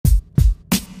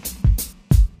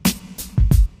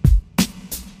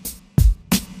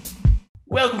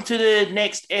Welcome to the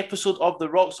next episode of the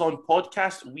Rocks On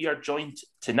podcast. We are joined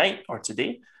tonight or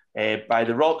today by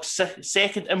the Rocks'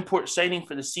 second import signing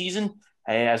for the season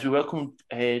as we welcome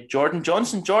Jordan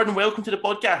Johnson. Jordan, welcome to the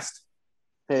podcast.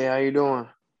 Hey, how you doing?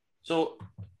 So,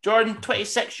 Jordan,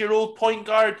 26-year-old point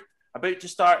guard, about to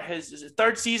start his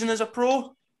third season as a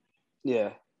pro.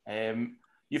 Yeah.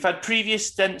 You've had previous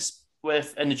stints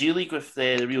in the G League with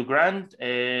the Rio Grande.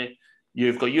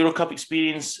 You've got Euro Cup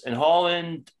experience in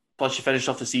Holland. Plus, you finished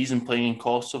off the season playing in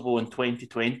Kosovo in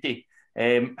 2020.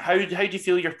 How do you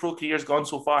feel your pro career's gone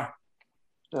so far?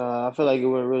 I feel like it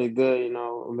went really good.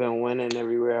 I've been winning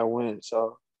everywhere I went,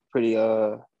 so pretty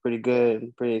good.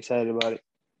 I'm pretty excited about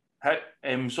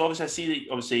it. So obviously, I see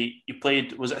that you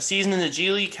played. Was it a season in the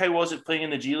G League? How was it playing in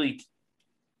the G League?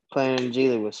 Playing in G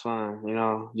League was fun.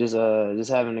 Just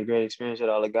having a great experience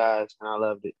with all the guys, and I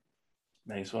loved it.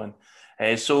 Nice one.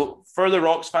 So for the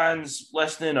Rocks fans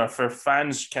listening, or for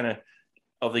fans kind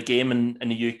of the game in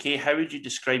the UK, how would you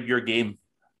describe your game?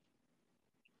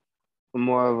 I'm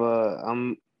more of a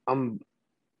I'm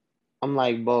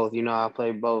like both. I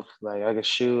play both. Like I can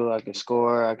shoot, I can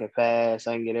score, I can pass,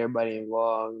 I can get everybody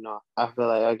involved. I feel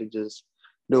like I could just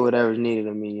do whatever's needed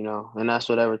of me. And that's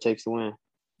whatever it takes to win.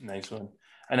 Nice one.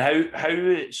 And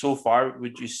how so far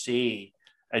would you say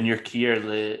in your career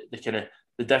the kind of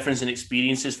the difference in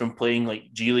experiences from playing like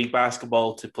G League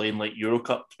basketball to playing like Euro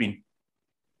Cup been?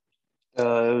 It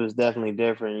was definitely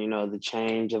different. The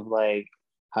change of like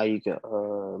how you could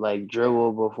like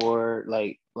dribble before,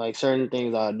 like certain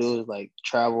things I'll do is like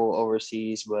travel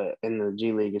overseas, but in the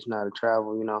G League it's not a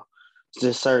travel. It's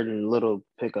just certain little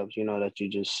pickups. That you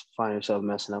just find yourself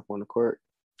messing up on the court.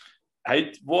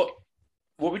 What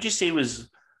would you say was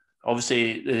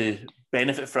obviously the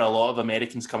benefit for a lot of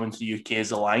Americans coming to the UK is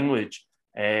the language?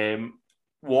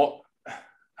 What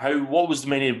what was the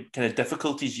many kind of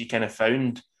difficulties you kind of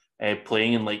found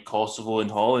playing in like Kosovo and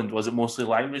Holland? Was it mostly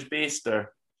language based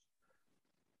or?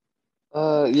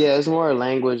 Yeah, it's more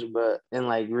language, but and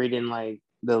like reading like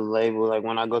the label, like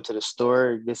when I go to the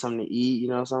store get something to eat,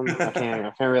 something I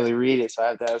can't really read it, so I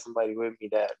have to have somebody with me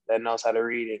that knows how to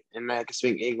read it and that can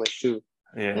speak English too,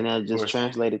 Yeah, and that of just course.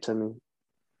 translate it to me.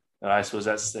 I suppose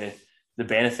that's the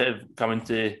benefit of coming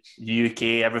to the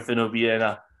UK. Everything will be in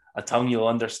a tongue you'll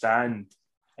understand.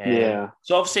 Yeah.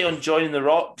 So obviously on joining the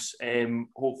Rocks,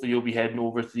 hopefully you'll be heading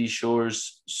over to these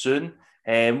shores soon.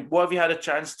 What have you had a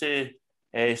chance to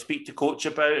speak to coach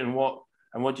about, and what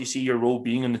do you see your role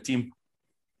being in the team?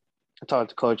 I talked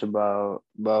to coach about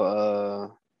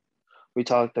we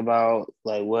talked about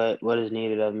like what is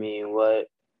needed of me and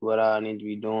what I need to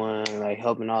be doing, like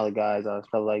helping all the guys out,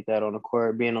 stuff like that on the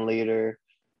court, being a leader,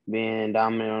 being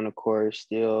dominant on the court,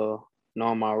 still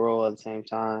knowing my role at the same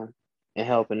time and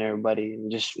helping everybody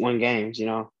and just win games.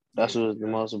 That's what was the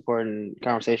most important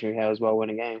conversation we had was about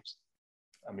winning games.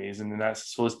 Amazing, and that's I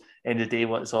suppose end of the day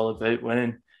what it's all about,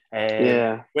 winning.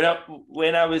 Yeah.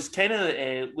 When I was kind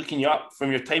of looking you up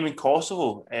from your time in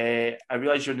Kosovo, I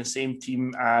realised you're in the same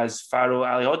team as Faro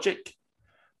Alihodzic,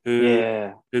 who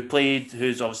Yeah.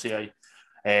 who's obviously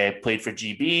played for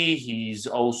GB.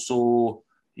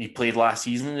 He played last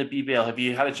season in the BBL. Have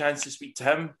you had a chance to speak to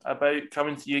him about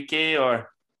coming to the UK or?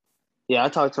 Yeah, I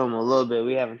talked to him a little bit.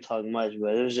 We haven't talked much,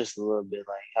 but it was just a little bit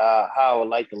like how I would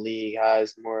like the league, how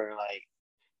it's more like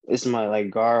it's my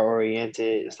like guard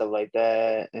oriented and stuff like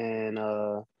that, and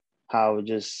how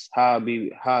I'd be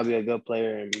a good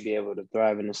player and be able to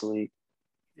thrive in this league.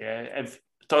 Yeah, if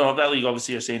talking about that league,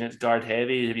 obviously you're saying it's guard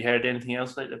heavy. Have you heard anything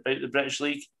else like about the British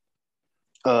league?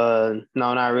 No,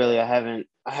 not really. I haven't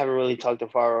really talked to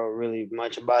Faro really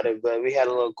much about it, but we had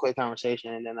a little quick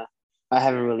conversation, and then I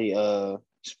haven't really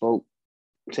spoke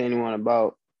to anyone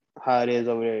about how it is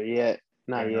over there yet.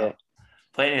 Fair Not enough. yet.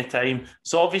 Plenty of time.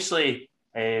 So obviously,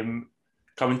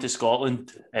 coming to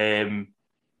Scotland,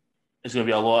 there's going to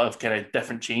be a lot of kind of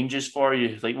different changes for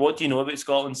you. Like, what do you know about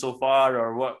Scotland so far,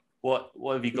 or what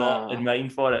have you got in Nah,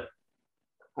 mind for it?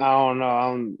 I don't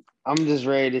know. I'm just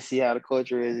ready to see how the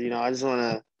culture is. I just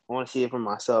wanna see it for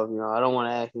myself. I don't want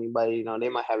to ask anybody. They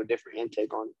might have a different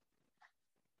intake on it.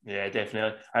 Yeah,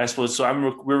 definitely. I suppose so.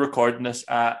 We're recording this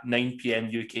at 9 p.m.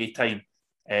 UK time,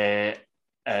 uh,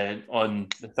 on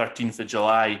the 13th of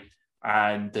July,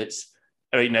 and it's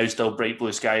right now still bright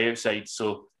blue sky outside,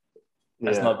 so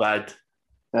it's Yeah, not bad.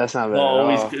 that's not bad at all.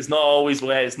 It's not always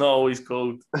wet. It's not always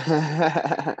cold.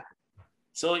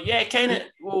 So yeah, kind of.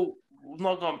 Well,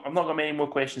 I'm not got many more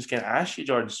questions. Can I ask you,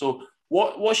 Jordan? So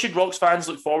what should Rocks fans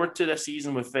look forward to this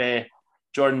season with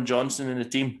Jordan Johnson and the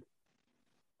team?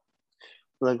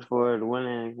 Looking forward to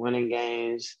winning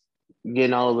games,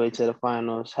 getting all the way to the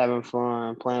finals, having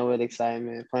fun, playing with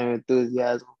excitement, playing with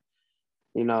enthusiasm,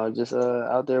 just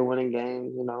out there winning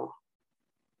games.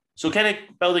 So, kind of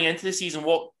building into the season,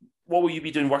 what will you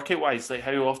be doing workout wise? Like,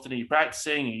 how often are you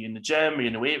practicing? Are you in the gym? Are you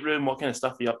in the weight room? What kind of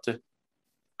stuff are you up to?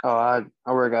 Oh,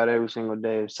 I work out every single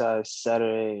day besides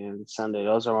Saturday and Sunday.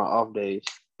 Those are my off days.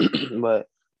 But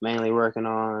mainly working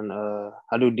on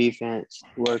I do defense,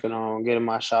 working on getting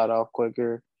my shot off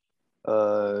quicker,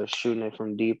 shooting it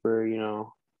from deeper,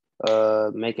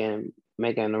 making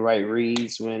the right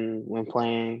reads when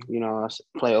playing.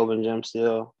 Play open gym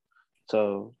still.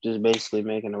 So just basically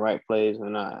making the right plays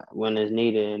when it's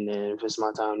needed, and then if it's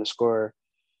my time to score,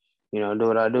 do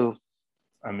what I do.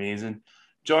 Amazing.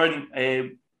 Jordan,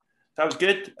 that was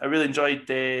good. I really enjoyed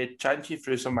chatting to you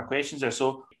through some of my questions there.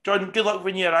 So, Jordan, good luck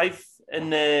when you arrive in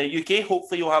the UK.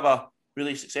 Hopefully, you'll have a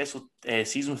really successful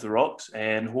season with the Rocks,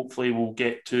 and hopefully, we'll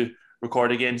get to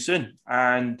record again soon.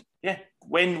 And yeah,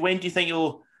 when do you think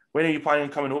you'll? When are you planning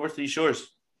on coming over to these shores?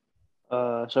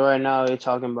 So right now you're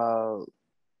talking about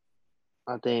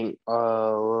I think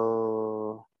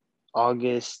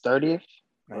August 30th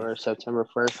Nice. or September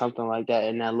 1st, something like that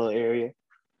in that little area.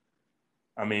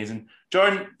 Amazing.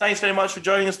 Jordan, thanks very much for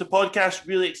joining us on the podcast.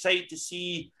 Really excited to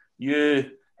see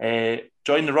you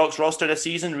join the Rocks roster this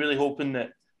season. Really hoping that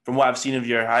from what I've seen of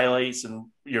your highlights and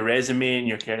your resume and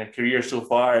your kind of career so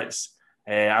far,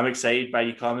 I'm excited by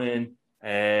you coming.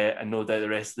 And no doubt the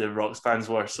rest of the Rocks fans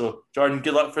were. So, Jordan,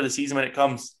 good luck for the season when it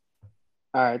comes.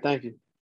 All right, thank you.